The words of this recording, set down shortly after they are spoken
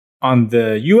On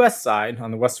the US side,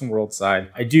 on the Western world side,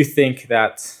 I do think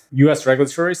that US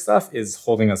regulatory stuff is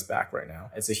holding us back right now.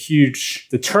 It's a huge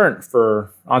deterrent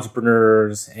for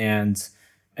entrepreneurs and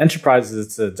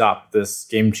enterprises to adopt this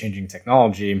game-changing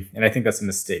technology. And I think that's a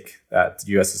mistake that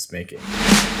the US is making.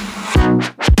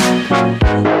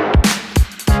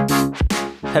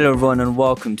 Hello everyone and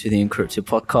welcome to the Encrypted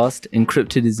podcast.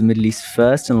 Encrypted is the Middle East's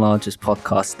first and largest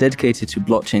podcast dedicated to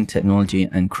blockchain technology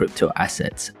and crypto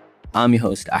assets. I'm your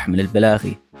host, Ahmed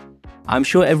Al-Balaghi. I'm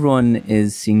sure everyone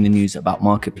is seeing the news about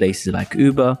marketplaces like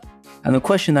Uber, and the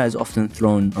question that is often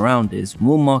thrown around is,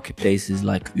 will marketplaces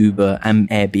like Uber and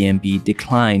Airbnb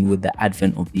decline with the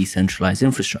advent of decentralized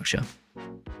infrastructure?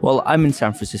 Well, I'm in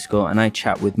San Francisco and I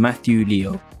chat with Matthew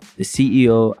Leo, the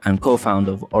CEO and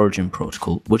co-founder of Origin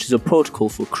Protocol, which is a protocol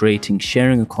for creating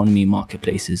sharing economy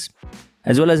marketplaces.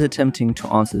 As well as attempting to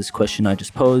answer this question I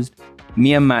just posed,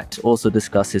 me and Matt also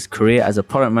discuss his career as a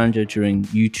product manager during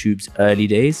YouTube's early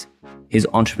days, his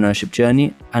entrepreneurship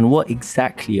journey, and what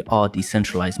exactly are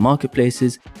decentralized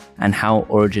marketplaces and how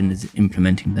Origin is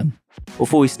implementing them.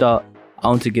 Before we start, I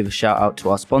want to give a shout out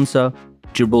to our sponsor,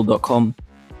 Jibril.com.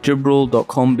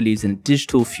 Jibril.com believes in a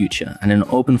digital future and an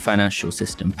open financial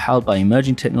system powered by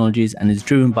emerging technologies and is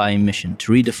driven by a mission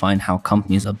to redefine how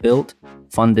companies are built,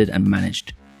 funded, and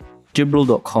managed.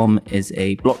 Jibril.com is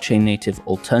a blockchain-native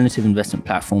alternative investment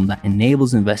platform that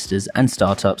enables investors and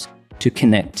startups to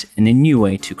connect in a new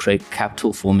way to create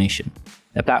capital formation.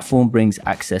 The platform brings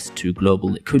access to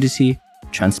global liquidity,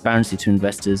 transparency to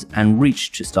investors, and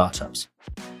reach to startups.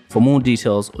 For more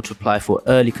details or to apply for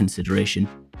early consideration,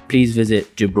 please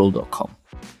visit Jibril.com.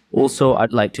 Also,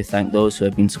 I'd like to thank those who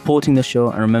have been supporting the show,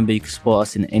 and remember you can support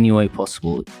us in any way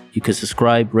possible. You can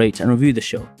subscribe, rate, and review the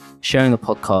show, sharing the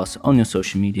podcast on your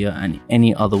social media, and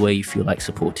any other way you feel like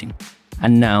supporting.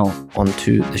 And now, on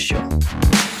to the show.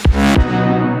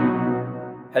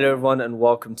 Hello everyone and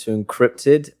welcome to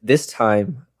Encrypted. This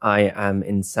time I am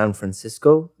in San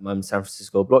Francisco. I'm in San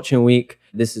Francisco Blockchain Week.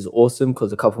 This is awesome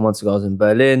because a couple months ago I was in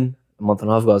Berlin. A month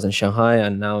and a half ago I was in Shanghai,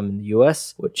 and now I'm in the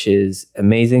US, which is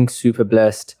amazing, super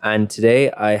blessed. And today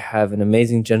I have an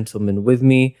amazing gentleman with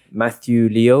me, Matthew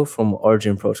Leo from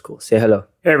Origin Protocol. Say hello.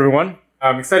 Hey everyone,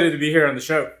 I'm excited to be here on the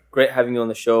show. Great having you on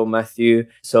the show, Matthew.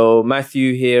 So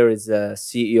Matthew here is the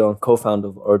CEO and co-founder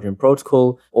of Origin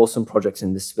Protocol. Awesome projects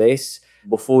in this space.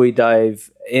 Before we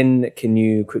dive in, can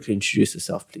you quickly introduce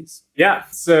yourself, please? Yeah.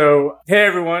 So, hey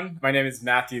everyone. My name is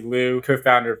Matthew Liu,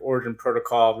 co-founder of Origin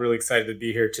Protocol. Really excited to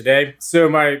be here today. So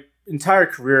my entire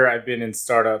career, I've been in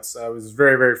startups. I was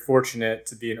very, very fortunate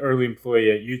to be an early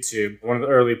employee at YouTube, one of the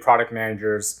early product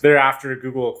managers. Thereafter,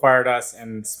 Google acquired us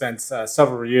and spent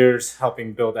several years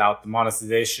helping build out the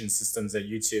monetization systems at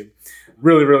YouTube.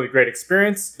 Really, really great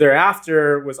experience.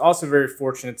 Thereafter, was also very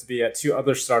fortunate to be at two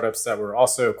other startups that were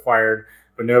also acquired,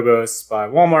 Bonobos by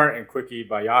Walmart and Quickie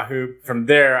by Yahoo. From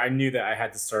there, I knew that I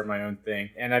had to start my own thing.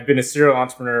 And I've been a serial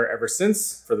entrepreneur ever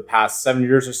since. For the past 7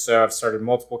 years or so, I've started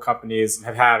multiple companies,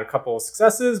 have had a couple of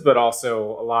successes, but also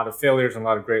a lot of failures and a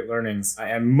lot of great learnings.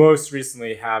 And most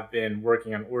recently have been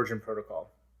working on Origin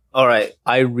Protocol. All right.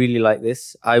 I really like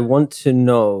this. I want to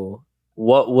know,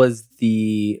 what was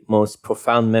the most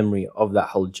profound memory of that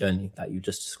whole journey that you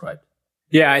just described?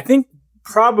 Yeah, I think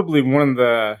probably one of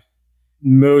the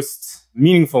most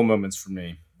meaningful moments for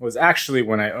me was actually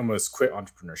when I almost quit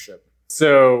entrepreneurship.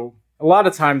 So a lot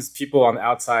of times people on the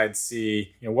outside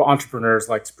see, what entrepreneurs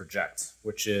like to project,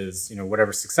 which is,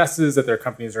 whatever successes that their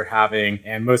companies are having.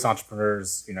 And most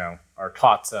entrepreneurs, are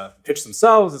taught to pitch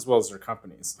themselves as well as their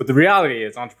companies. But the reality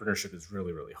is entrepreneurship is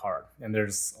really, really hard. And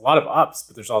there's a lot of ups,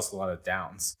 but there's also a lot of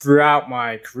downs. Throughout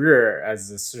my career as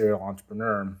a serial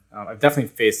entrepreneur, I've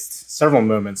definitely faced several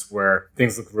moments where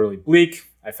things looked really bleak.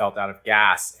 I felt out of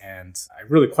gas, and I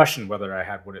really questioned whether I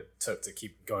had what it took to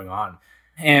keep going on.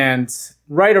 And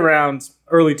right around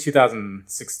early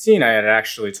 2016, I had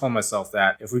actually told myself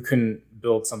that if we couldn't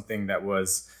build something that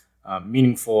was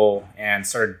meaningful and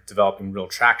started developing real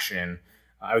traction,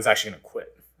 I was actually going to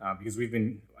quit because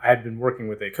I had been working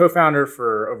with a co-founder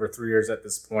for over 3 years at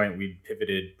this point. We'd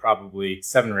pivoted probably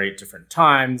 7 or 8 different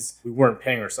times. We weren't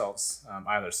paying ourselves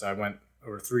either. So I went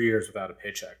over 3 years without a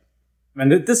paycheck.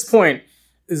 And at this point,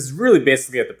 is really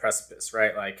basically at the precipice,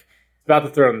 right? Like about to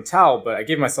throw in the towel, but I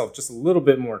gave myself just a little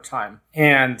bit more time.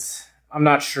 And I'm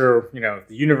not sure, if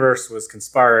the universe was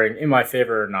conspiring in my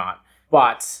favor or not.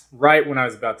 But right when I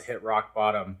was about to hit rock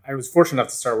bottom, I was fortunate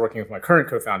enough to start working with my current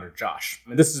co-founder, Josh.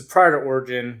 And this is prior to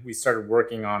Origin. We started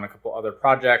working on a couple other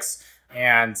projects.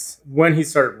 And when he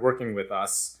started working with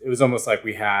us, it was almost like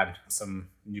we had some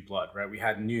new blood, right? We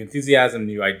had new enthusiasm,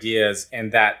 new ideas,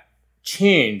 and that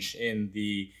change in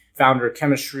the founder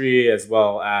chemistry as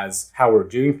well as how we're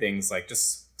doing things, like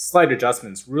just slight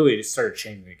adjustments really just started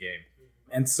changing the game.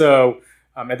 And so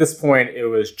at this point, it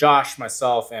was Josh,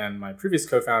 myself, and my previous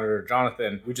co-founder,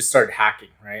 Jonathan. We just started hacking,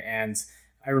 right? And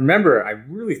I remember I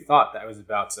really thought that I was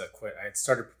about to quit. I had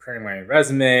started preparing my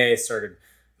resume, started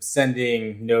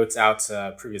sending notes out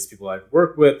to previous people I'd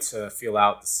worked with to feel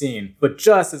out the scene. But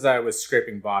just as I was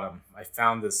scraping bottom, I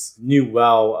found this new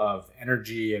well of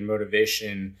energy and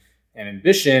motivation and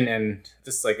ambition and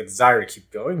just like a desire to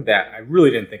keep going that I really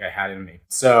didn't think I had in me.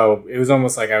 So it was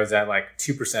almost like I was at like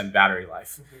 2% battery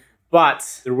life. Mm-hmm.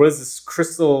 But there was this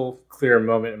crystal clear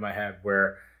moment in my head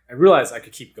where I realized I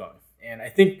could keep going. And I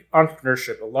think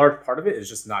entrepreneurship, a large part of it is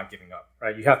just not giving up,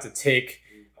 right? You have to take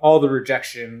all the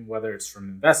rejection, whether it's from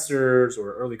investors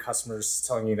or early customers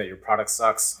telling you that your product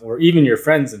sucks, or even your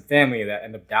friends and family that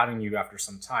end up doubting you after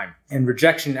some time. And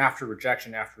rejection after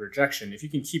rejection after rejection, if you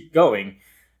can keep going,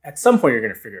 at some point you're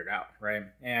going to figure it out, right?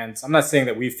 And I'm not saying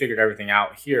that we've figured everything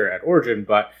out here at Origin,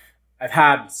 but I've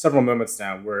had several moments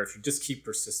now where if you just keep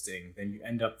persisting, then you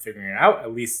end up figuring it out,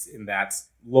 at least in that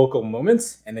local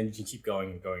moment, and then you can keep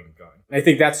going and going and going. And I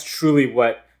think that's truly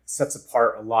what sets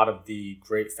apart a lot of the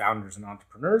great founders and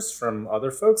entrepreneurs from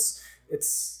other folks.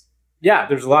 There's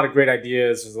a lot of great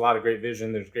ideas, there's a lot of great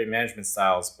vision, there's great management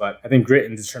styles, but I think grit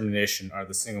and determination are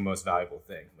the single most valuable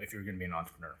thing if you're going to be an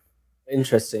entrepreneur.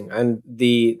 Interesting. And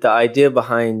the idea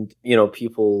behind,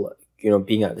 people,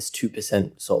 being at this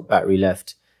 2% sort of battery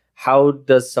left, how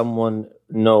does someone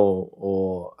know,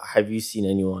 or have you seen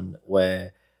anyone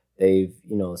where they've,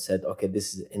 said, okay,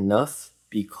 this is enough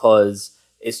because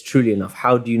it's truly enough?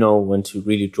 How do you know when to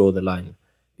really draw the line?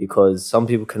 Because some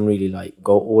people can really like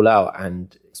go all out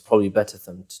and it's probably better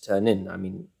for them to turn in. I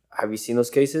mean, have you seen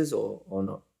those cases or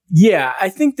not? Yeah, I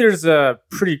think there's a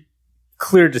pretty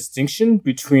clear distinction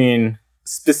between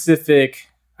specific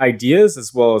ideas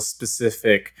as well as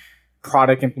specific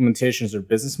product implementations or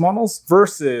business models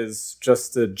versus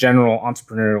just the general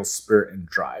entrepreneurial spirit and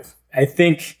drive. I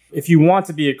think if you want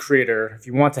to be a creator, if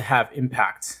you want to have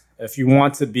impact, if you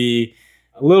want to be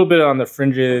a little bit on the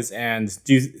fringes and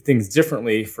do things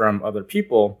differently from other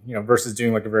people, versus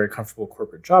doing like a very comfortable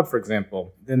corporate job, for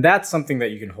example, then that's something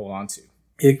that you can hold on to.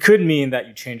 It could mean that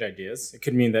you change ideas. It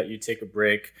could mean that you take a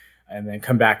break and then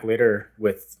come back later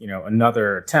with,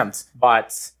 another attempt.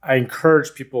 But I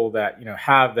encourage people that,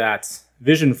 have that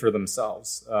vision for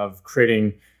themselves of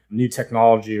creating new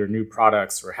technology or new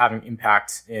products or having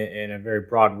impact in a very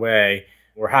broad way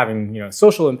or having,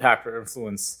 social impact or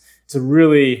influence to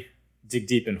really dig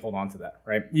deep and hold on to that,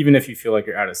 right? Even if you feel like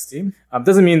you're out of steam.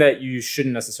 Doesn't mean that you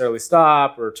shouldn't necessarily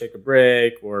stop or take a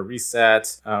break or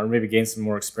reset or maybe gain some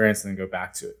more experience and then go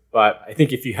back to it. But I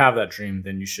think if you have that dream,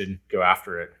 then you should go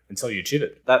after it until you achieve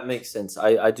it. That makes sense.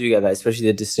 I do get that, especially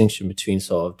the distinction between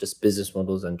sort of just business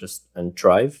models and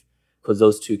drive, because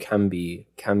those two can be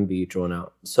drawn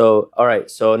out. So, all right.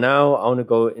 So now I want to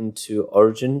go into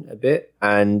Origin a bit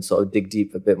and sort of dig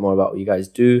deep a bit more about what you guys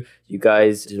do. You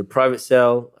guys did a private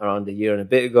sale around a year and a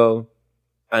bit ago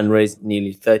and raised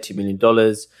nearly $30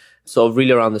 million. So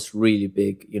really around this really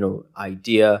big,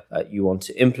 idea that you want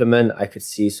to implement. I could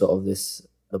see sort of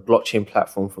the blockchain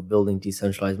platform for building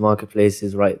decentralized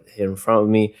marketplaces right here in front of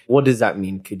me. What does that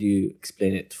mean? Could you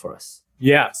explain it for us?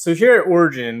 Yeah. So here at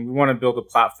Origin, we want to build a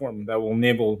platform that will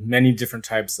enable many different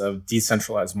types of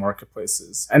decentralized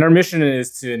marketplaces. And our mission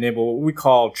is to enable what we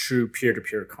call true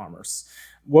peer-to-peer commerce.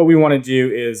 What we want to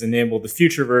do is enable the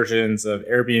future versions of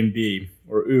Airbnb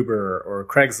or Uber or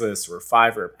Craigslist or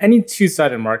Fiverr, any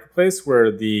two-sided marketplace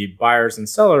where the buyers and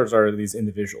sellers are these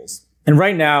individuals. And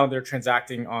right now, they're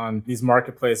transacting on these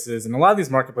marketplaces, and a lot of these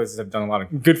marketplaces have done a lot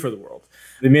of good for the world.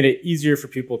 They made it easier for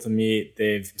people to meet.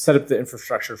 They've set up the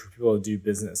infrastructure for people to do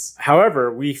business.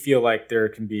 However, we feel like there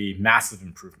can be massive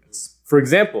improvements. For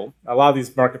example, a lot of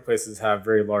these marketplaces have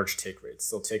very large take rates.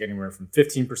 They'll take anywhere from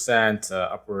 15% to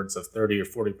upwards of 30 or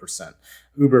 40%.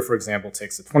 Uber, for example,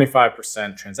 takes a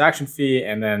 25% transaction fee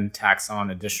and then tax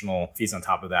on additional fees on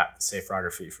top of that, the safe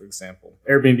rider fee, for example.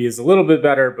 Airbnb is a little bit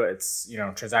better, but it's,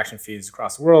 transaction fees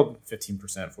across the world, 15%,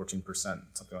 14%,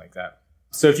 something like that.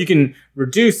 So if you can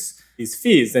reduce these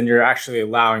fees, then you're actually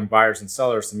allowing buyers and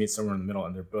sellers to meet somewhere in the middle,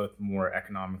 and they're both more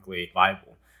economically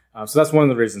viable. So that's one of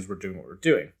the reasons we're doing what we're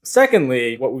doing.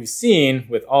 Secondly, what we've seen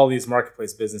with all these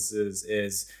marketplace businesses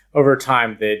is over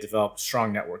time, they develop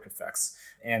strong network effects.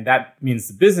 And that means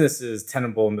the business is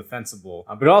tenable and defensible,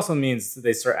 but it also means that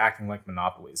they start acting like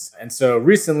monopolies. And so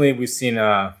recently we've seen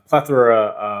a plethora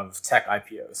of tech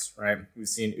IPOs, right? We've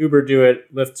seen Uber do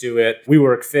it, Lyft do it,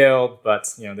 WeWork failed, but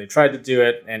they tried to do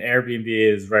it, and Airbnb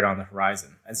is right on the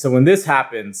horizon. And so when this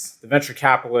happens, the venture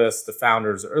capitalists, the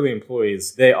founders, the early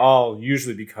employees, they all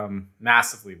usually become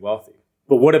massively wealthy.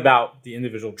 But what about the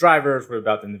individual drivers? What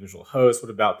about the individual hosts? What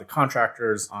about the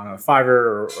contractors on a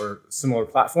Fiverr or similar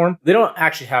platform? They don't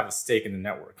actually have a stake in the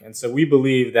network. And so we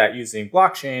believe that using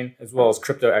blockchain as well as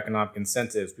crypto economic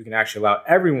incentives, we can actually allow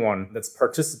everyone that's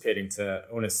participating to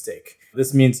own a stake.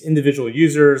 This means individual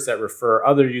users that refer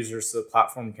other users to the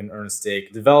platform can earn a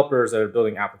stake. Developers that are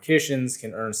building applications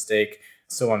can earn a stake,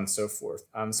 so on and so forth.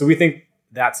 So we think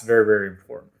that's very, very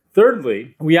important.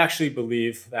 Thirdly, we actually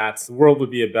believe that the world would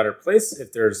be a better place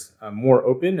if there's more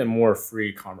open and more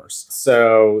free commerce.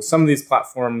 So some of these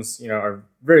platforms, are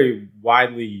very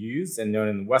widely used and known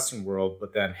in the Western world,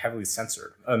 but then heavily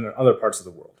censored in other parts of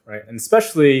the world, right? And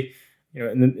especially,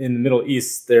 in the Middle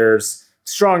East, there's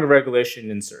stronger regulation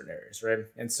in certain areas, right?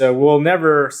 And so we'll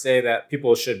never say that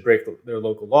people should break their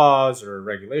local laws or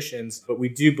regulations, but we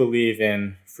do believe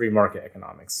in free market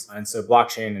economics. And so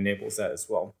blockchain enables that as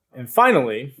well. And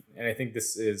finally, and I think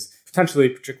this is potentially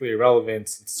particularly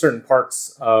relevant in certain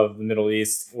parts of the Middle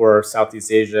East or Southeast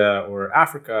Asia or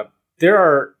Africa, there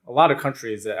are a lot of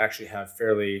countries that actually have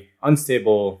fairly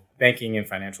unstable banking and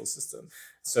financial systems.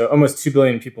 So almost 2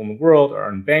 billion people in the world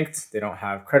are unbanked. They don't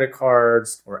have credit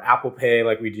cards or Apple Pay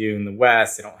like we do in the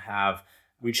West. They don't have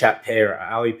WeChat Pay or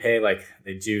Alipay like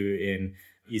they do in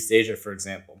East Asia, for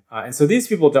example. And so these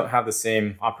people don't have the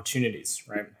same opportunities,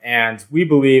 right? And we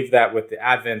believe that with the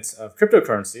advent of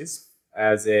cryptocurrencies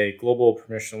as a global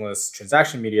permissionless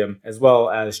transaction medium, as well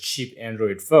as cheap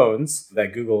Android phones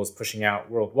that Google is pushing out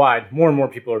worldwide, more and more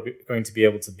people are going to be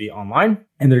able to be online,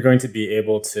 and they're going to be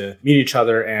able to meet each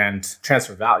other and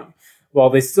transfer value. Well,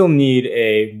 they still need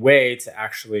a way to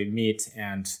actually meet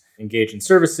and engage in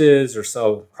services or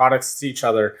sell products to each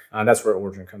other. That's where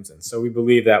Origin comes in. So we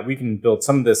believe that we can build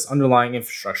some of this underlying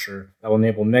infrastructure that will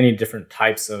enable many different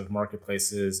types of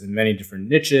marketplaces and many different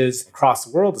niches across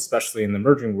the world, especially in the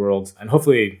emerging world, and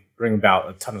hopefully bring about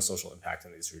a ton of social impact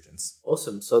in these regions.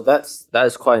 Awesome. So that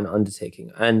is quite an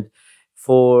undertaking. And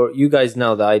for you guys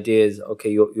now, the idea is,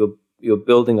 okay, you're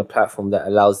building a platform that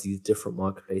allows these different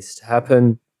marketplaces to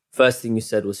happen. First thing you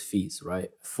said was fees, right?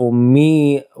 For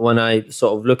me, when I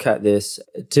sort of look at this,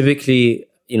 typically,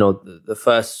 the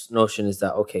first notion is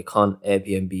that, okay, can't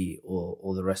Airbnb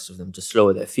or the rest of them just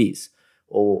lower their fees?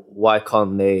 Or why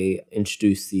can't they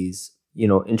introduce these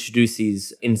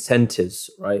incentives,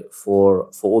 right, for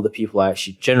all the people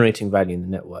actually generating value in the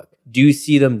network? Do you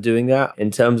see them doing that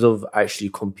in terms of actually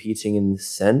competing in this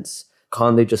sense?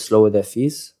 Can't they just lower their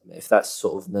fees if that's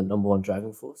sort of the number one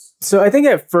driving force? So I think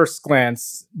at first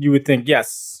glance, you would think,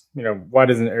 yes, why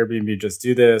doesn't Airbnb just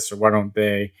do this? Or why don't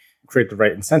they create the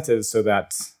right incentives so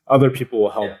that other people will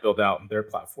help build out their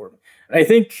platform? And I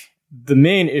think the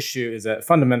main issue is that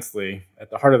fundamentally, at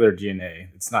the heart of their DNA,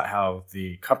 it's not how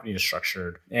the company is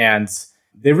structured. And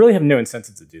they really have no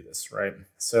incentive to do this, right?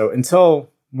 So until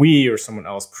we or someone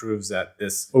else proves that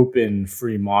this open,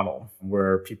 free model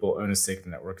where people own a stake in the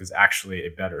network is actually a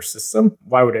better system,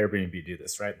 why would Airbnb do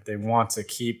this, right? They want to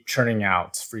keep churning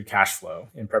out free cash flow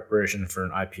in preparation for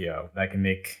an IPO that can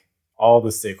make all the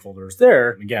stakeholders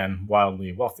there, again,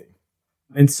 wildly wealthy.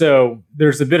 And so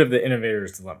there's a bit of the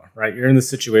innovator's dilemma, right? You're in the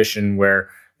situation where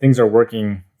things are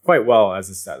working quite well as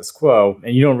a status quo,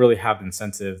 and you don't really have the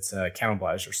incentive to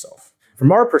cannibalize yourself.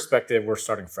 From our perspective, we're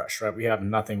starting fresh, right? We have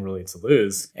nothing really to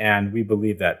lose. And we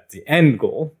believe that the end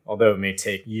goal, although it may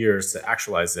take years to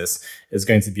actualize this, is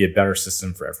going to be a better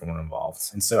system for everyone involved.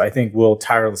 And so I think we'll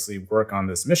tirelessly work on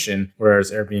this mission,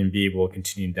 whereas Airbnb will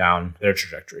continue down their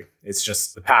trajectory. It's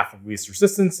just the path of least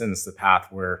resistance, and it's the path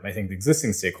where I think the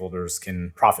existing stakeholders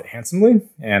can profit handsomely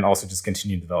and also just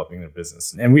continue developing their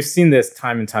business. And we've seen this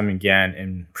time and time again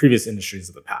in previous industries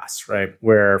of the past, right?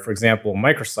 Where, for example,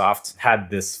 Microsoft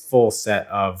had this full set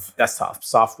of desktop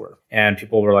software, and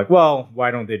people were like, well,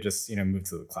 why don't they just, move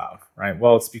to the cloud, right?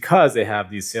 Well, it's because they have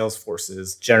these sales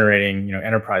forces generating,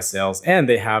 enterprise sales, and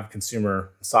they have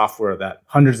consumer software that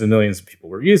hundreds of millions of people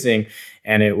were using,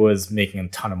 and it was making a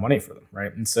ton of money for them,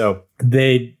 right? And so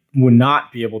they would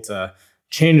not be able to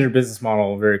change their business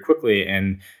model very quickly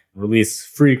and release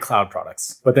free cloud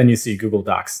products. But then you see Google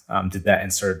Docs did that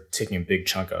and started taking a big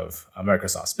chunk of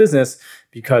Microsoft's business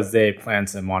because they plan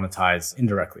to monetize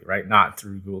indirectly, right? Not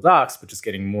through Google Docs, but just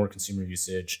getting more consumer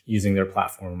usage using their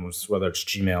platforms, whether it's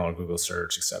Gmail or Google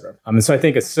Search, et cetera. And so I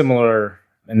think a similar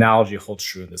analogy holds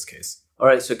true in this case. All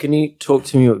right, so can you talk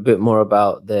to me a bit more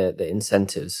about the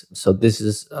incentives? So this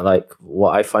is like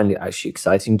what I find it actually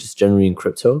exciting, just generally in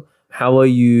crypto. How are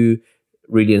you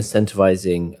really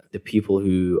incentivizing the people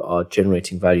who are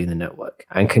generating value in the network?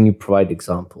 And can you provide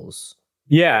examples?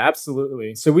 Yeah,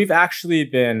 absolutely. So we've actually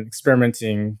been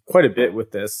experimenting quite a bit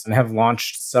with this and have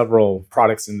launched several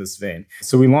products in this vein.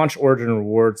 So we launched Origin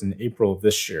Rewards in April of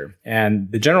this year.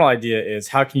 And the general idea is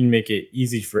how can you make it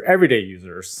easy for everyday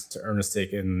users to earn a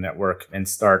stake in the network and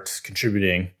start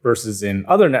contributing versus in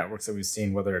other networks that we've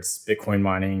seen, whether it's Bitcoin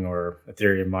mining or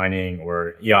Ethereum mining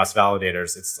or EOS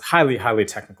validators, it's highly, highly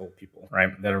technical people,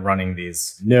 right, that are running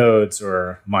these nodes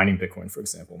or mining Bitcoin, for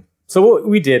example. So what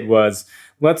we did was,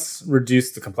 let's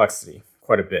reduce the complexity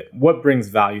quite a bit. What brings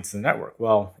value to the network?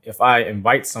 Well, if I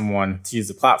invite someone to use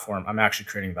the platform, I'm actually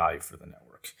creating value for the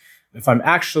network. If I'm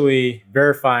actually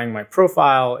verifying my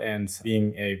profile and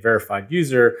being a verified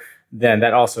user, then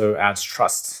that also adds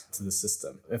trust to the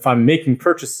system. If I'm making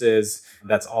purchases,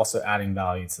 that's also adding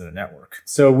value to the network.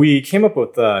 So we came up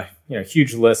with a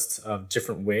huge list of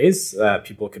different ways that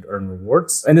people could earn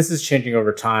rewards. And this is changing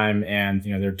over time. And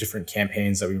there are different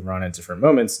campaigns that we run at different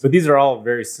moments. But these are all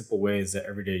very simple ways that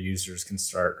everyday users can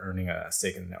start earning a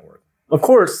stake in the network. Of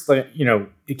course,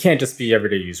 it can't just be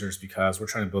everyday users because we're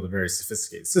trying to build a very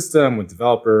sophisticated system with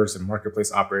developers and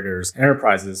marketplace operators and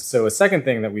enterprises. So a second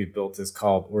thing that we've built is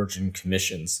called Origin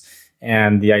Commissions.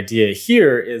 And the idea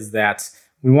here is that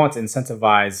we want to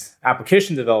incentivize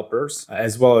application developers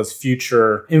as well as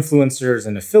future influencers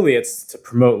and affiliates to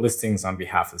promote listings on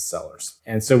behalf of sellers.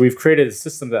 And so we've created a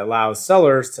system that allows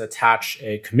sellers to attach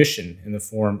a commission in the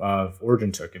form of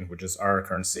Origin token, which is our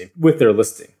currency, with their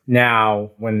listing.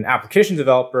 Now, when an application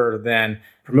developer then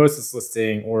promotes this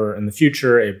listing, or in the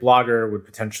future, a blogger would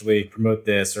potentially promote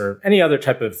this, or any other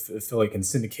type of affiliate can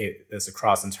syndicate this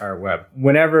across the entire web.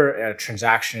 Whenever a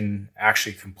transaction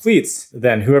actually completes,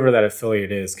 then whoever that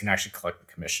affiliate is can actually collect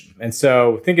the commission. And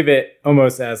so think of it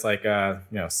almost as like a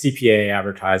CPA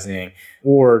advertising,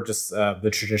 or just the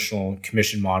traditional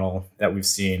commission model that we've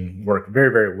seen work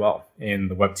very, very well in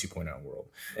the Web 2.0 world.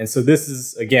 And so this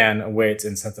is, again, a way to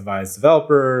incentivize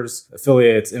developers,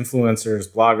 affiliates,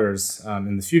 influencers, bloggers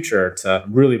in the future to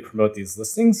really promote these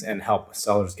listings and help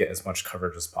sellers get as much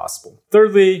coverage as possible.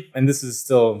 Thirdly, and this is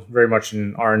still very much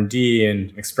in R&D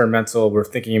and experimental, we're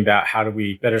thinking about how do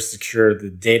we better secure the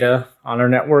data on our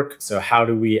network. So how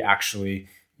do we actually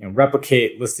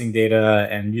replicate listing data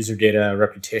and user data,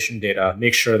 reputation data,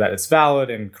 make sure that it's valid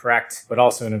and correct, but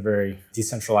also in a very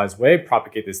decentralized way,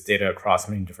 propagate this data across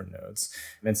many different nodes.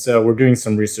 And so we're doing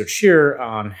some research here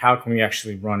on how can we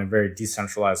actually run a very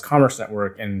decentralized commerce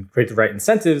network and create the right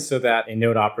incentives so that a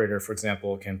node operator, for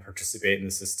example, can participate in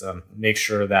the system, make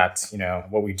sure that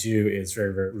what we do is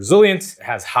very, very resilient,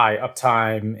 has high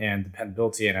uptime and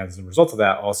dependability, and as a result of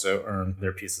that, also earn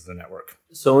their piece of the network.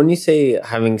 So when you say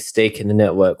having stake in the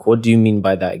network, what do you mean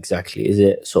by that exactly? Is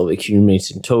it sort of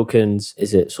accumulating tokens?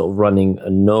 Is it sort of running a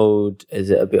node? Is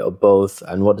it a bit of both?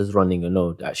 And what does running a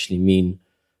node actually mean?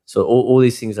 So all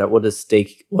these things are, what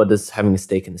does having a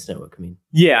stake in this network mean?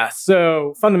 Yeah,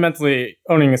 so fundamentally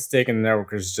owning a stake in the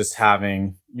network is just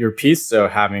having your piece, so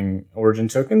having Origin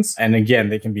tokens. And again,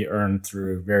 they can be earned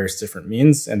through various different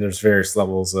means, and there's various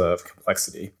levels of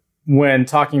complexity. When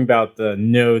talking about the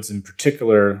nodes in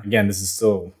particular, again, this is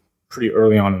still pretty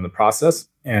early on in the process,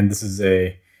 and this is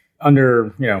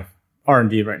under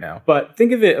R&D right now. But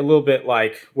think of it a little bit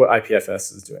like what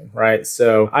IPFS is doing, right?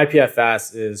 So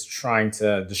IPFS is trying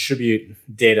to distribute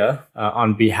data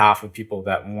on behalf of people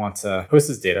that want to host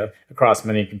this data across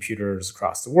many computers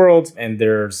across the world. And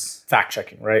there's fact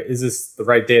checking, right? Is this the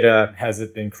right data? Has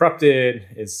it been corrupted?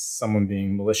 Is someone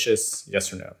being malicious?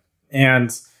 Yes or no? And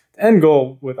the end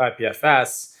goal with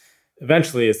IPFS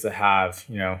eventually is to have,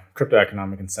 crypto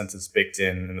economic incentives baked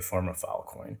in the form of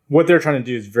Filecoin. What they're trying to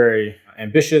do is very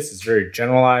ambitious, it's very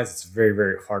generalized, it's a very,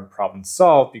 very hard problem to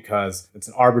solve because it's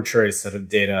an arbitrary set of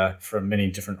data from many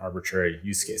different arbitrary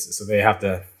use cases. So they have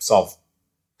to solve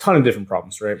a ton of different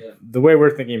problems, right? Yeah. The way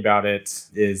we're thinking about it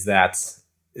is that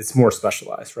it's more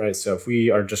specialized, right? So if we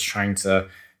are just trying to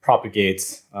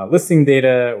propagate listing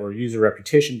data or user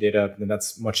reputation data, then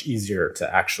that's much easier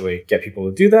to actually get people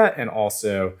to do that, and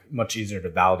also much easier to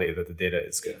validate that the data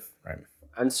is good, right?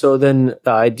 And so then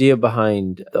the idea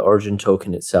behind the Origin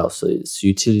token itself, so its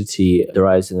utility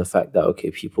derives in the fact that, okay,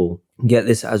 people get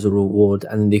this as a reward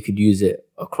and then they could use it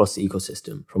across the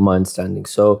ecosystem, from my understanding.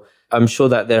 So I'm sure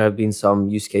that there have been some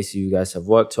use cases you guys have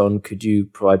worked on. Could you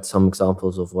provide some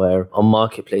examples of where a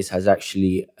marketplace has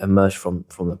actually emerged from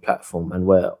the platform and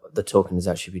where the token has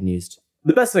actually been used?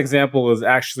 The best example is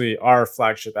actually our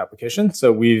flagship application.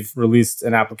 So we've released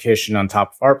an application on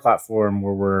top of our platform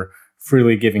where we're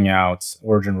freely giving out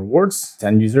Origin rewards to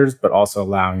end users, but also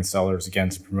allowing sellers, again,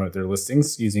 to promote their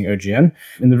listings using OGN.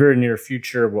 In the very near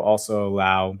future, we'll also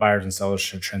allow buyers and sellers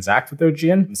to transact with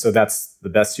OGN. So that's the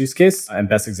best use case and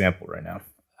best example right now.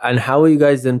 And how are you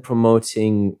guys then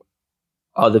promoting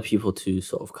other people to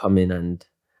sort of come in and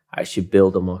actually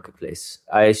build a marketplace?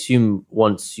 I assume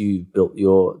once you built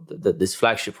this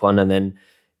flagship one and then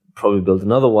probably build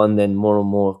another one, then more and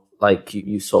more like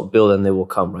you sort of build and they will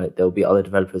come, right? There will be other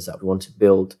developers that want to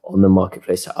build on the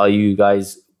marketplace. Are you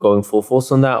guys going full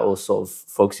force on that or sort of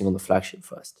focusing on the flagship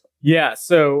first? Yeah,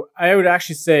 so I would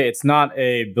actually say it's not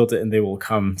a build it and they will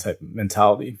come type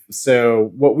mentality.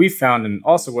 So what we found, and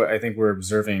also what I think we're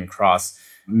observing across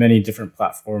many different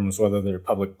platforms, whether they're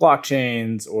public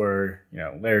blockchains or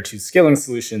layer 2 scaling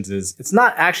solutions, is it's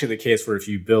not actually the case where if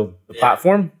you build the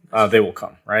platform, they will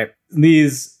come, right?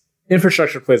 These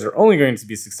infrastructure plays are only going to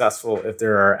be successful if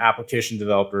there are application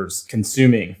developers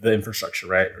consuming the infrastructure,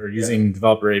 right? Or using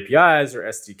developer APIs or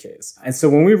SDKs. And so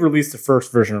when we released the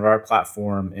first version of our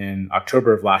platform in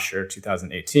October of last year,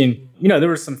 2018, there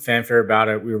was some fanfare about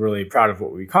it. We were really proud of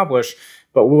what we accomplished.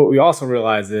 But what we also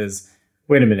realized is,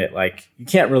 wait a minute, you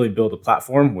can't really build a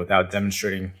platform without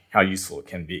demonstrating how useful it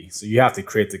can be. So you have to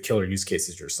create the killer use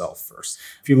cases yourself first.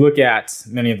 If you look at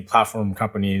many of the platform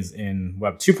companies in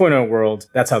Web 2.0 world,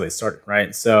 that's how they started,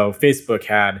 right? So Facebook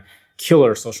had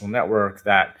killer social network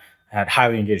that had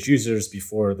highly engaged users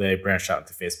before they branched out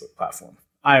into Facebook platform.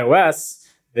 iOS,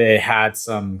 they had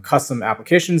some custom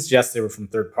applications. Yes, they were from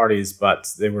third parties, but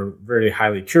they were very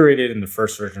highly curated in the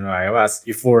first version of iOS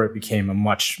before it became a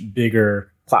much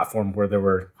bigger platform where there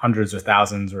were hundreds of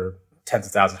thousands or tens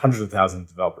of thousands, hundreds of thousands of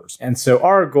developers. And so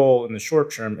our goal in the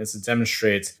short term is to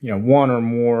demonstrate, one or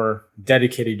more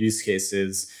dedicated use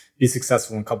cases, be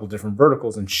successful in a couple of different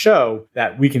verticals and show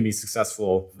that we can be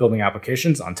successful building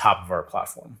applications on top of our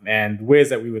platform. And ways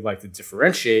that we would like to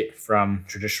differentiate from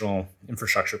traditional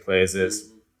infrastructure plays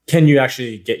is, can you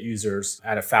actually get users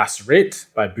at a faster rate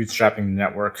by bootstrapping the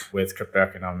network with crypto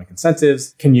economic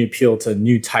incentives? Can you appeal to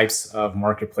new types of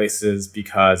marketplaces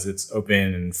because it's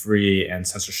open and free and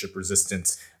censorship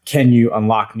resistant? Can you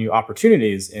unlock new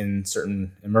opportunities in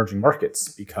certain emerging markets?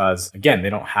 Because again,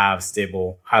 they don't have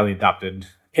stable, highly adopted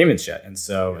payments yet. And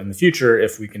so in the future,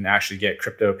 if we can actually get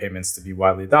crypto payments to be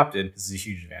widely adopted, this is a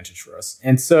huge advantage for us.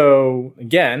 And so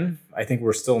again, I think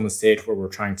we're still in the stage where we're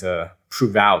trying to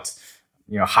prove out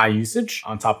high usage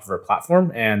on top of our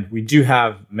platform. And we do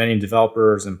have many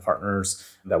developers and partners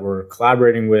that we're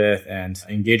collaborating with and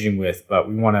engaging with, but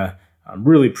we want to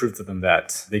really prove to them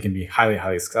that they can be highly,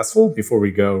 highly successful before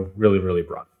we go really, really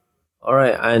broad. All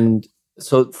right. And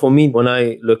so for me, when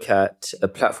I look at the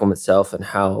platform itself and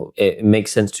how it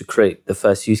makes sense to create the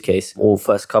first use case or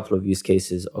first couple of use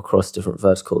cases across different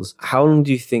verticals, how long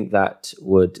do you think that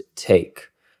would take?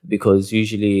 Because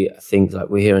usually things like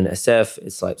we're here in SF,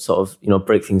 it's like sort of,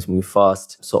 break things move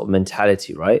fast sort of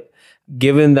mentality, right?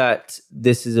 Given that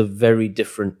this is a very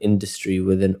different industry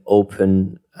with an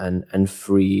open and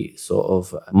free sort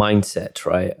of mindset,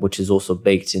 right? Which is also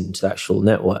baked into the actual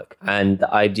network. And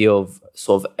the idea of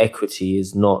sort of equity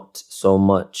is not so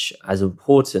much as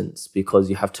important because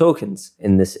you have tokens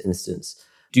in this instance.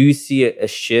 Do you see a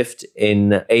shift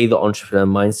in the entrepreneur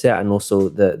mindset and also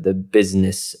the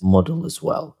business model as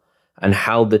well, and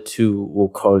how the two will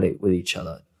correlate with each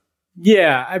other?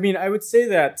 Yeah, I would say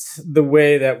that the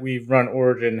way that we run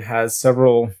Origin has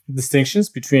several distinctions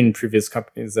between previous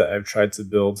companies that I've tried to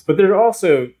build, but there are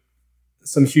also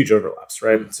some huge overlaps,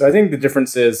 right? So I think the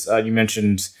difference is, you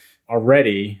mentioned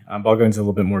already, but I'll go into a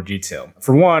little bit more detail.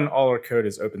 For one, all our code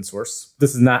is open source.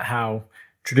 This is not how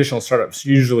traditional startups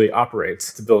usually operate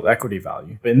to build equity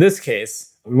value. But in this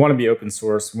case, we want to be open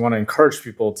source. We want to encourage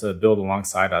people to build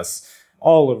alongside us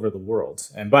all over the world.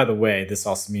 And by the way, this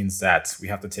also means that we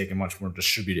have to take a much more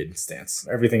distributed stance.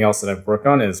 Everything else that I've worked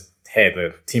on is, hey,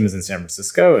 the team is in San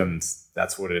Francisco and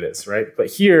that's what it is, right? But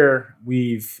here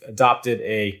we've adopted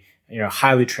a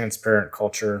highly transparent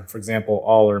culture. For example,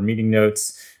 all our meeting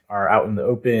notes are out in the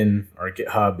open. Our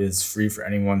GitHub is free for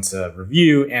anyone to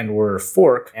review and or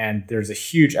fork. And there's a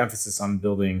huge emphasis on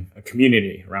building a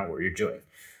community around what you're doing.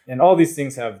 And all these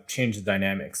things have changed the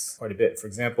dynamics quite a bit. For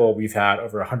example, we've had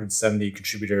over 170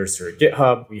 contributors to our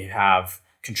GitHub. We have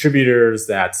contributors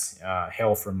that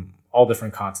hail from all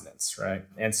different continents, right?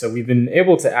 And so we've been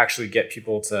able to actually get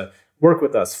people to work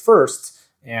with us first,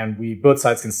 and both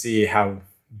sides can see how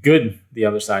good the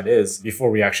other side is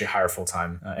before we actually hire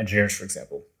full-time engineers, for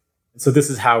example. So this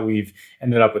is how we've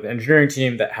ended up with an engineering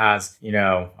team that has,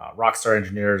 rockstar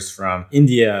engineers from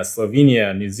India,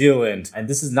 Slovenia, New Zealand. And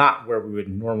this is not where we would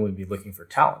normally be looking for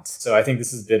talent. So I think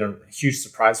this has been a huge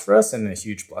surprise for us and a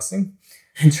huge blessing.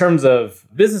 In terms of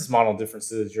business model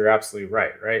differences, you're absolutely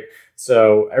right?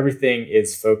 So everything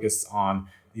is focused on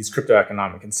these crypto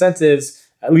economic incentives,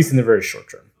 at least in the very short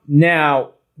term.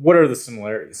 Now, what are the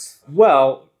similarities?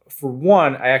 Well, for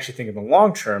one, I actually think in the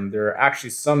long term, there are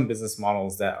actually some business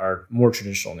models that are more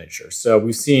traditional in nature. So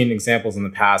we've seen examples in the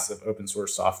past of open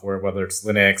source software, whether it's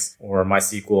Linux or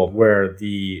MySQL, where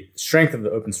the strength of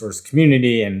the open source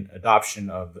community and adoption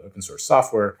of the open source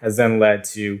software has then led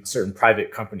to certain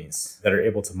private companies that are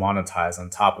able to monetize on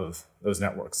top of those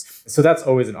networks. So that's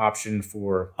always an option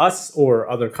for us or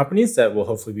other companies that will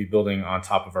hopefully be building on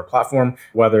top of our platform,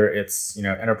 whether it's,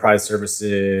 enterprise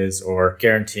services or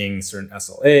guaranteeing certain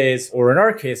SLAs, or in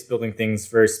our case, building things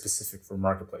very specific for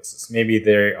marketplaces. Maybe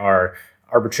they are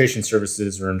arbitration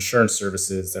services or insurance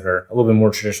services that are a little bit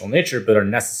more traditional in nature, but are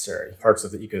necessary parts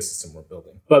of the ecosystem we're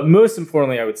building. But most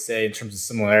importantly, I would say in terms of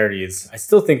similarities, I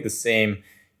still think the same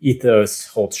ethos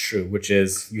holds true, which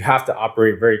is you have to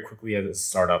operate very quickly as a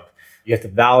startup. You have to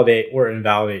validate or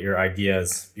invalidate your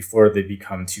ideas before they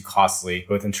become too costly,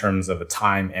 both in terms of a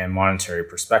time and monetary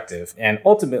perspective. And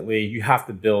ultimately, you have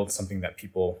to build something that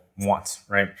people want,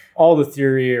 right? All the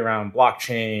theory around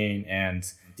blockchain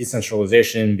and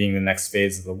decentralization being the next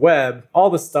phase of the web,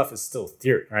 all this stuff is still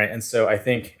theory, right? And so I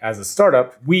think as a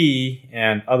startup, we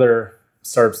and other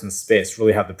startups in the space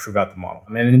really have to prove out the model.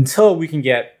 And until we can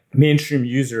get mainstream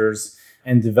users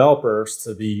and developers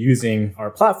to be using our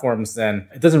platforms, then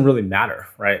it doesn't really matter,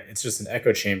 right? It's just an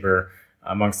echo chamber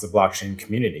amongst the blockchain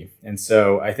community. And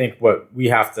so I think what we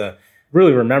have to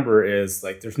really remember is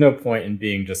there's no point in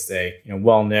being just a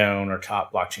well-known or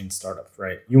top blockchain startup,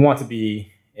 right? You want to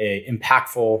be a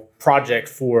impactful project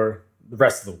for the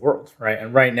rest of the world, right?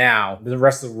 And right now, the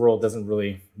rest of the world doesn't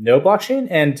really know blockchain,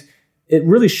 and it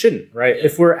really shouldn't, right?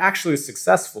 If we're actually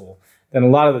successful, then a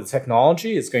lot of the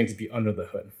technology is going to be under the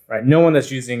hood, right? No one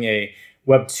that's using a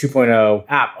Web 2.0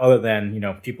 app other than,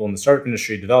 people in the startup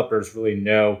industry, developers really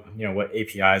know, what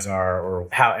APIs are or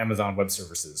how Amazon Web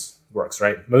Services works,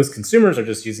 right? Most consumers are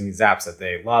just using these apps that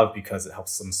they love because it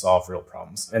helps them solve real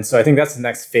problems. And so I think that's the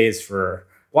next phase for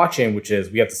blockchain, which is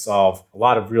we have to solve a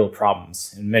lot of real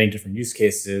problems in many different use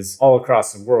cases all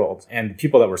across the world. And the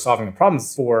people that we're solving the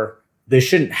problems for, they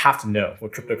shouldn't have to know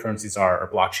what cryptocurrencies are or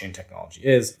blockchain technology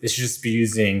is. They should just be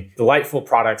using delightful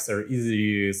products that are easy to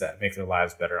use that make their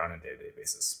lives better on a day-to-day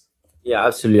basis. Yeah,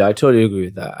 absolutely. I totally agree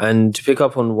with that. And to pick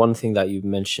up on one thing that you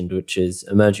mentioned, which is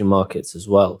emerging markets as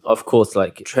well. Of course,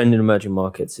 trend in emerging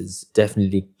markets is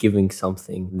definitely giving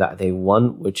something that they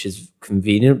want, which is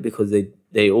convenient because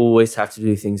they always have to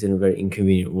do things in a very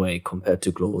inconvenient way compared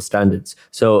to global standards.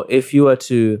 So if you were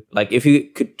to, if you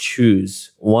could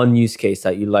choose one use case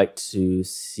that you'd like to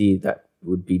see that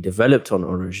would be developed on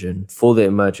Origin for the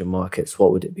emerging markets,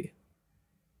 what would it be?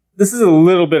 This is a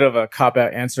little bit of a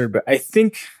cop-out answer, but I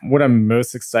think what I'm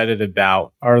most excited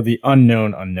about are the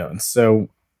unknown unknowns. So,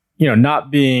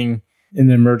 not being in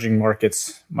the emerging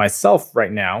markets myself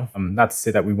right now, not to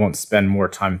say that we won't spend more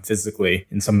time physically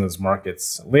in some of those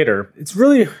markets later, it's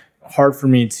really hard for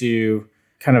me to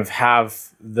kind of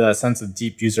have the sense of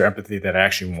deep user empathy that I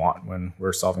actually want when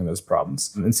we're solving those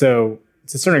problems. And so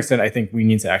to a certain extent, I think we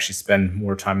need to actually spend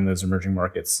more time in those emerging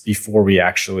markets before we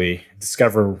actually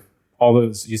discover all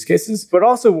those use cases. But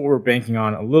also what we're banking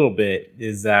on a little bit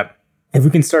is that if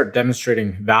we can start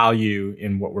demonstrating value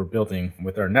in what we're building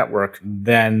with our network,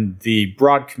 then the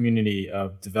broad community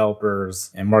of developers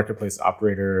and marketplace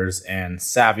operators and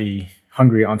savvy,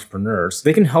 hungry entrepreneurs,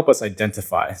 they can help us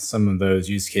identify some of those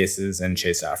use cases and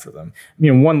chase after them.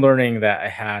 One learning that I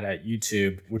had at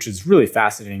YouTube, which is really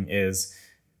fascinating, is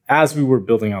as we were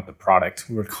building out the product,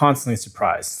 we were constantly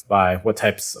surprised by what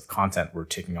types of content were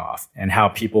taking off and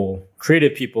how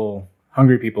creative people,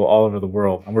 hungry people all over the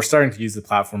world, and we're starting to use the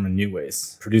platform in new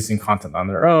ways, producing content on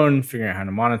their own, figuring out how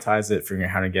to monetize it, figuring out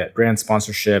how to get brand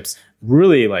sponsorships,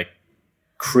 really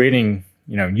creating,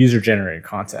 user-generated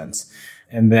content.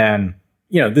 And then,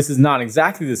 this is not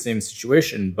exactly the same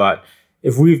situation, but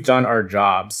if we've done our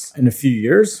jobs in a few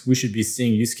years, we should be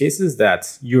seeing use cases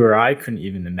that you or I couldn't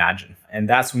even imagine. And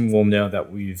that's when we'll know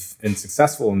that we've been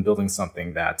successful in building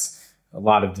something that a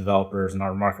lot of developers and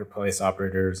our marketplace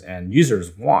operators and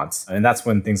users want. And that's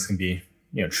when things can be,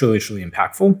 truly, truly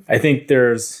impactful. I think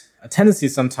there's a tendency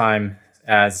sometime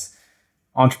as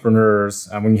entrepreneurs,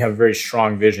 when you have a very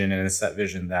strong vision and a set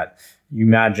vision, that you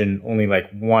imagine only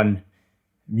one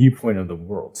viewpoint of the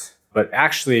world. But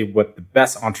actually what the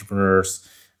best entrepreneurs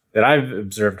that I've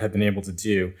observed have been able to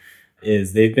do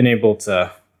is they've been able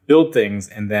to build things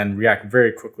and then react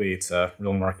very quickly to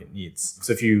real market needs.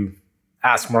 So if you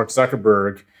ask Mark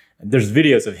Zuckerberg, there's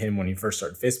videos of him when he first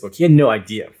started Facebook, he had no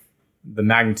idea the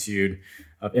magnitude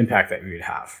of impact that we would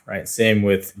have, right? Same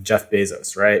with Jeff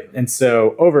Bezos, right? And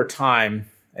so over time,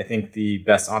 I think the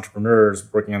best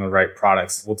entrepreneurs working on the right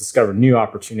products will discover new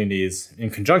opportunities in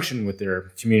conjunction with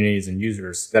their communities and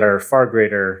users that are far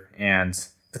greater and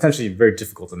potentially very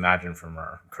difficult to imagine from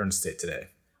our current state today.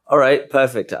 All right,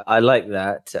 perfect. I like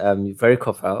that. You're very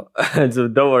cop out, so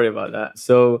don't worry about that.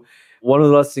 So one of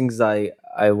the last things I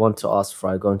want to ask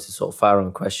before I go into sort of fire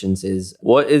on questions is,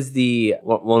 what is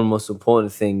one of the most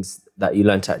important things that you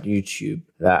learned at YouTube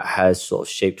that has sort of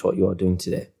shaped what you're doing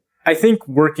today? I think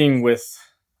working with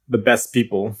the best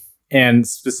people, and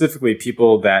specifically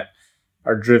people that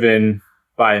are driven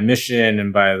by a mission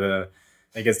and by the,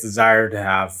 desire to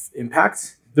have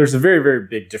impact. There's a very, very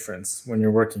big difference when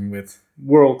you're working with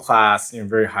world-class,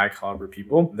 very high caliber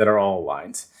people that are all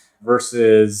aligned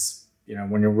versus,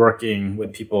 when you're working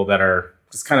with people that are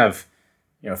just kind of,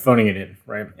 phoning it in,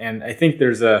 right? And I think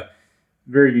there's a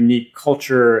very unique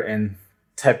culture and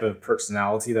type of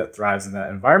personality that thrives in that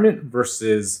environment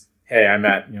versus, hey, I'm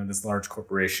at, this large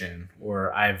corporation,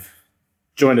 or I've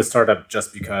joined a startup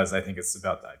just because I think it's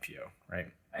about the IPO, right?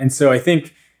 And so I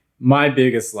think my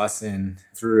biggest lesson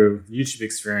through the YouTube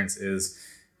experience is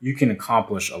you can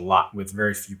accomplish a lot with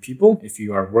very few people if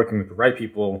you are working with the right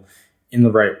people in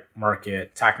the right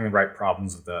market, tackling the right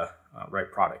problems with the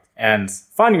right product. And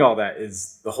finding all that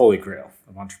is the holy grail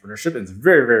of entrepreneurship. And it's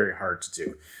very, very hard to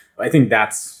do. I think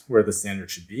that's where the standard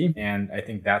should be. And I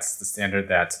think that's the standard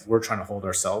that we're trying to hold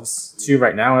ourselves to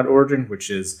right now at Origin, which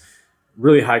is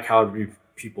really high caliber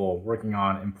people working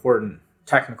on important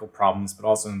technical problems, but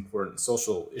also important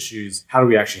social issues. How do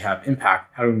we actually have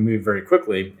impact? How do we move very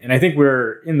quickly? And I think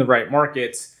we're in the right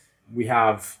market. We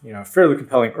have, a fairly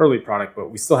compelling early product,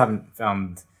 but we still haven't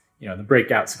found the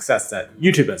breakout success that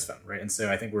YouTube has found, right? And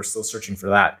so I think we're still searching for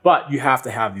that. But you have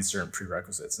to have these certain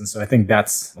prerequisites. And so I think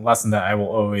that's a lesson that I will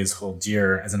always hold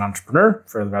dear as an entrepreneur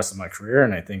for the rest of my career.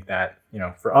 And I think that,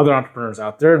 for other entrepreneurs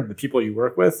out there, the people you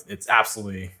work with, it's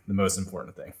absolutely the most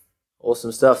important thing.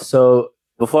 Awesome stuff. So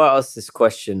before I ask this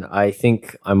question, I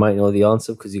think I might know the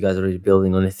answer because you guys are already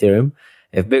building on Ethereum.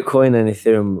 If Bitcoin and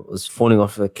Ethereum was falling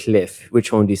off a cliff,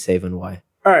 which one do you save and why?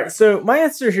 All right, so my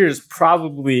answer here is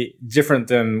probably different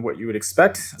than what you would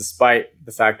expect, despite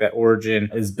the fact that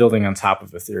Origin is building on top of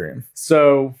Ethereum.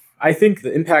 So I think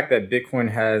the impact that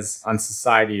Bitcoin has on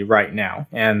society right now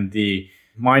and the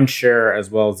mind share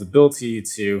as well as the ability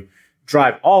to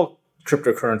drive all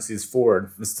cryptocurrencies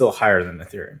forward is still higher than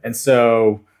Ethereum. And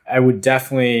so I would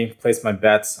definitely place my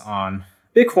bets on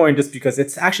Bitcoin just because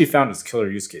it's actually found its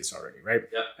killer use case already, right?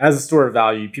 Yeah. As a store of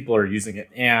value, people are using it.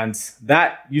 And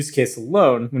that use case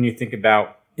alone, when you think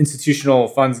about institutional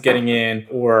funds getting in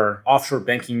or offshore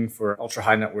banking for ultra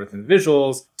high net worth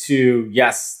individuals to,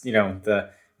 yes, the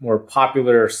more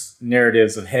popular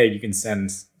narratives of, hey, you can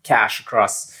send cash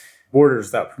across borders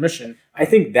without permission. I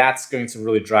think that's going to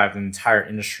really drive the entire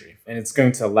industry. And it's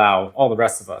going to allow all the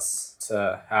rest of us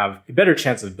to have a better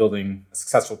chance of building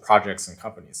successful projects and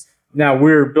companies. Now,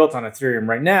 we're built on Ethereum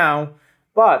right now,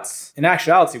 but in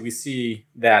actuality, we see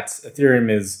that Ethereum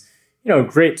is, a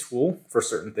great tool for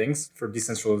certain things, for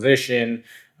decentralization,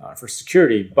 for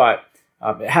security, but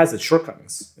it has its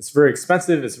shortcomings. It's very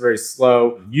expensive. It's very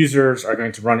slow. Users are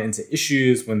going to run into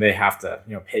issues when they have to,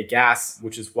 pay gas,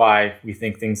 which is why we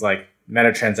think things like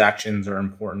meta transactions are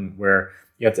important, where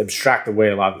you have to abstract away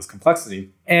a lot of this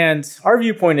complexity. And our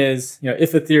viewpoint is,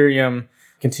 if Ethereum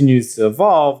continues to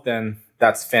evolve, then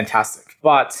that's fantastic.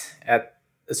 But at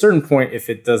a certain point, if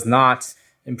it does not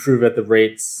improve at the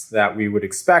rates that we would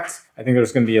expect, I think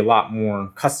there's going to be a lot more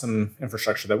custom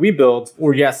infrastructure that we build.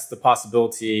 Or yes, the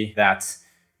possibility that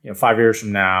 5 years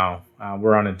from now,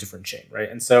 we're on a different chain, right?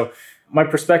 And so my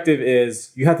perspective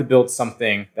is you have to build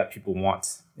something that people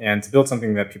want. And to build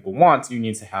something that people want, you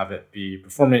need to have it be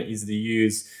performant, easy to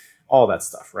use, all that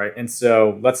stuff, right? And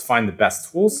so let's find the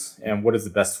best tools. And what is the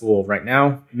best tool right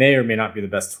now may or may not be the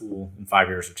best tool in 5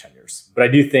 years or 10 years. But I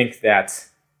do think that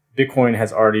Bitcoin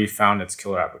has already found its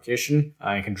killer application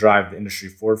and can drive the industry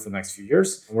forward for the next few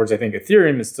years. Whereas I think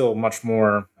Ethereum is still much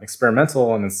more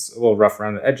experimental and it's a little rough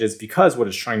around the edges because what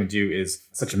it's trying to do is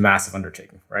such a massive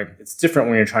undertaking, right? It's different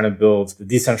when you're trying to build the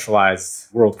decentralized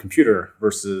world computer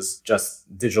versus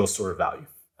just digital store of value.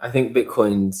 I think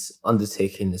Bitcoin's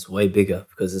undertaking is way bigger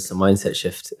because it's a mindset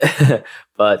shift.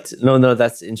 But no,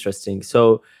 that's interesting.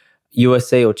 So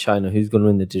USA or China, who's going to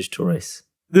win the digital race?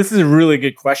 This is a really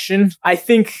good question. I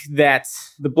think that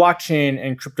the blockchain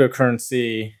and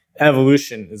cryptocurrency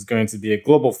evolution is going to be a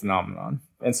global phenomenon.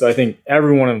 And so I think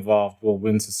everyone involved will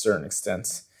win to a certain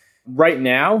extent. Right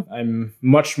now, I'm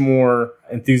much more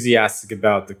enthusiastic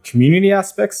about the community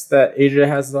aspects that Asia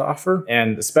has to offer.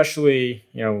 And especially,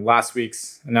 last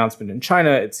week's announcement in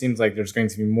China, it seems like there's going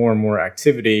to be more and more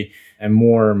activity and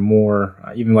more,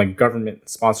 even like government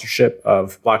sponsorship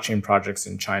of blockchain projects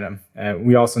in China. And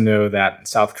we also know that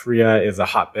South Korea is a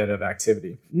hotbed of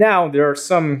activity. Now, there are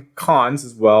some cons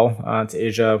as well to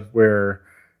Asia where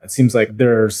it seems like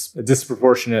there's a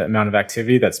disproportionate amount of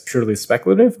activity that's purely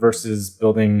speculative versus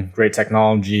building great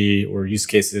technology or use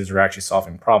cases or actually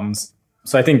solving problems.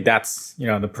 So I think that's,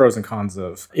 the pros and cons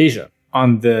of Asia.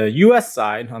 On the US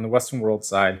side, on the Western world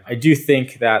side, I do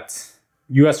think that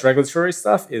US regulatory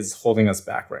stuff is holding us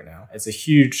back right now. It's a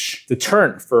huge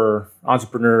deterrent for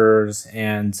entrepreneurs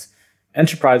and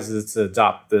enterprises to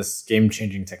adopt this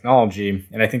game-changing technology.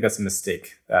 And I think that's a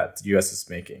mistake that the US is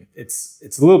making. It's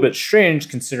a little bit strange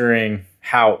considering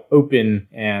how open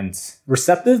and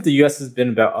receptive the US has been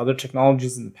about other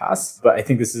technologies in the past. But I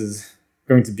think this is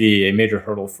going to be a major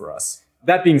hurdle for us.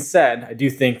 That being said, I do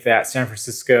think that San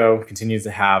Francisco continues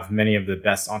to have many of the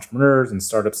best entrepreneurs and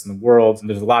startups in the world. And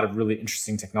there's a lot of really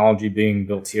interesting technology being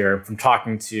built here. From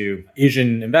talking to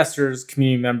Asian investors,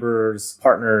 community members,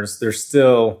 partners, there's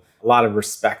still a lot of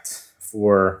respect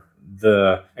for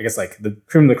the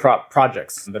cream of the crop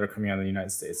projects that are coming out of the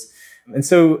United States. And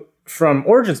so from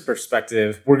Origin's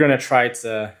perspective, we're going to try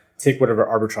to take whatever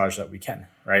arbitrage that we can,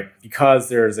 right? Because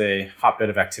there's a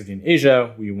hotbed of activity in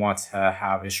Asia, we want to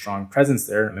have a strong presence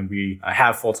there. And we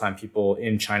have full-time people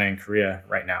in China and Korea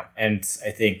right now. And I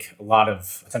think a lot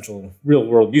of potential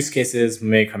real-world use cases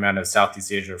may come out of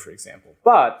Southeast Asia, for example.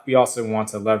 But we also want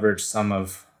to leverage some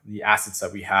of the assets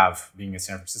that we have being a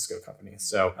San Francisco company.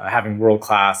 So having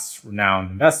world-class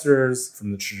renowned investors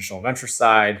from the traditional venture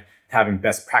side, having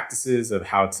best practices of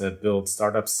how to build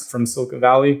startups from Silicon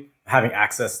Valley, having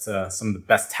access to some of the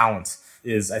best talent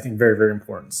is, I think, very, very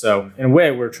important. So in a way,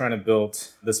 we're trying to build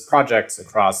this project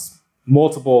across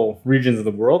multiple regions of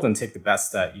the world and take the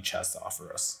best that each has to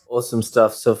offer us. Awesome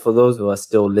stuff. So for those who are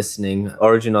still listening,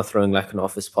 Origin are throwing like an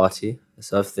office party.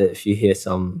 So if you hear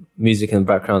some music in the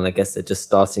background, I guess they're just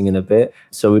starting in a bit.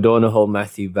 So we don't want to hold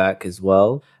Matthew back as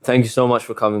well. Thank you so much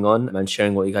for coming on and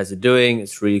sharing what you guys are doing.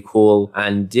 It's really cool.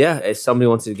 And yeah, if somebody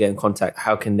wanted to get in contact,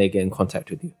 how can they get in contact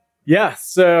with you? Yeah.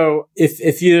 So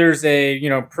if there's a,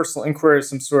 personal inquiry of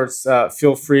some sorts,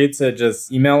 feel free to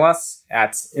just email us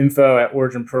at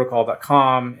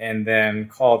info@originprotocol.com and then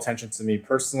call attention to me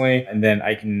personally. And then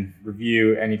I can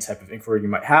review any type of inquiry you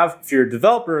might have. If you're a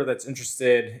developer that's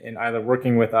interested in either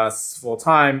working with us full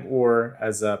time or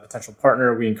as a potential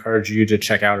partner, we encourage you to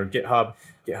check out our GitHub.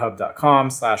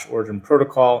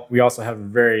 github.com/originprotocol. We also have a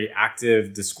very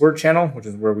active Discord channel, which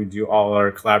is where we do all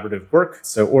our collaborative work.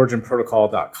 So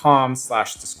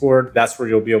originprotocol.com/Discord. That's where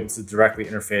you'll be able to directly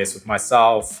interface with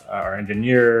myself, our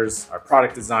engineers, our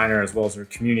product designer, as well as our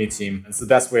community team. It's the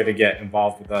best way to get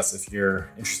involved with us if you're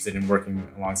interested in working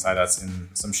alongside us in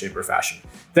some shape or fashion.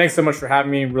 Thanks so much for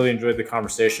having me. Really enjoyed the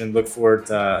conversation. Look forward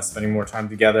to spending more time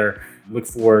together. Look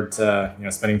forward to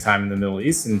spending time in the Middle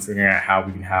East and figuring out how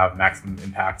we can have maximum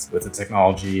impact with the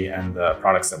technology and the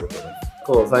products that we're building.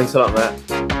 Cool. Thanks a lot, Matt.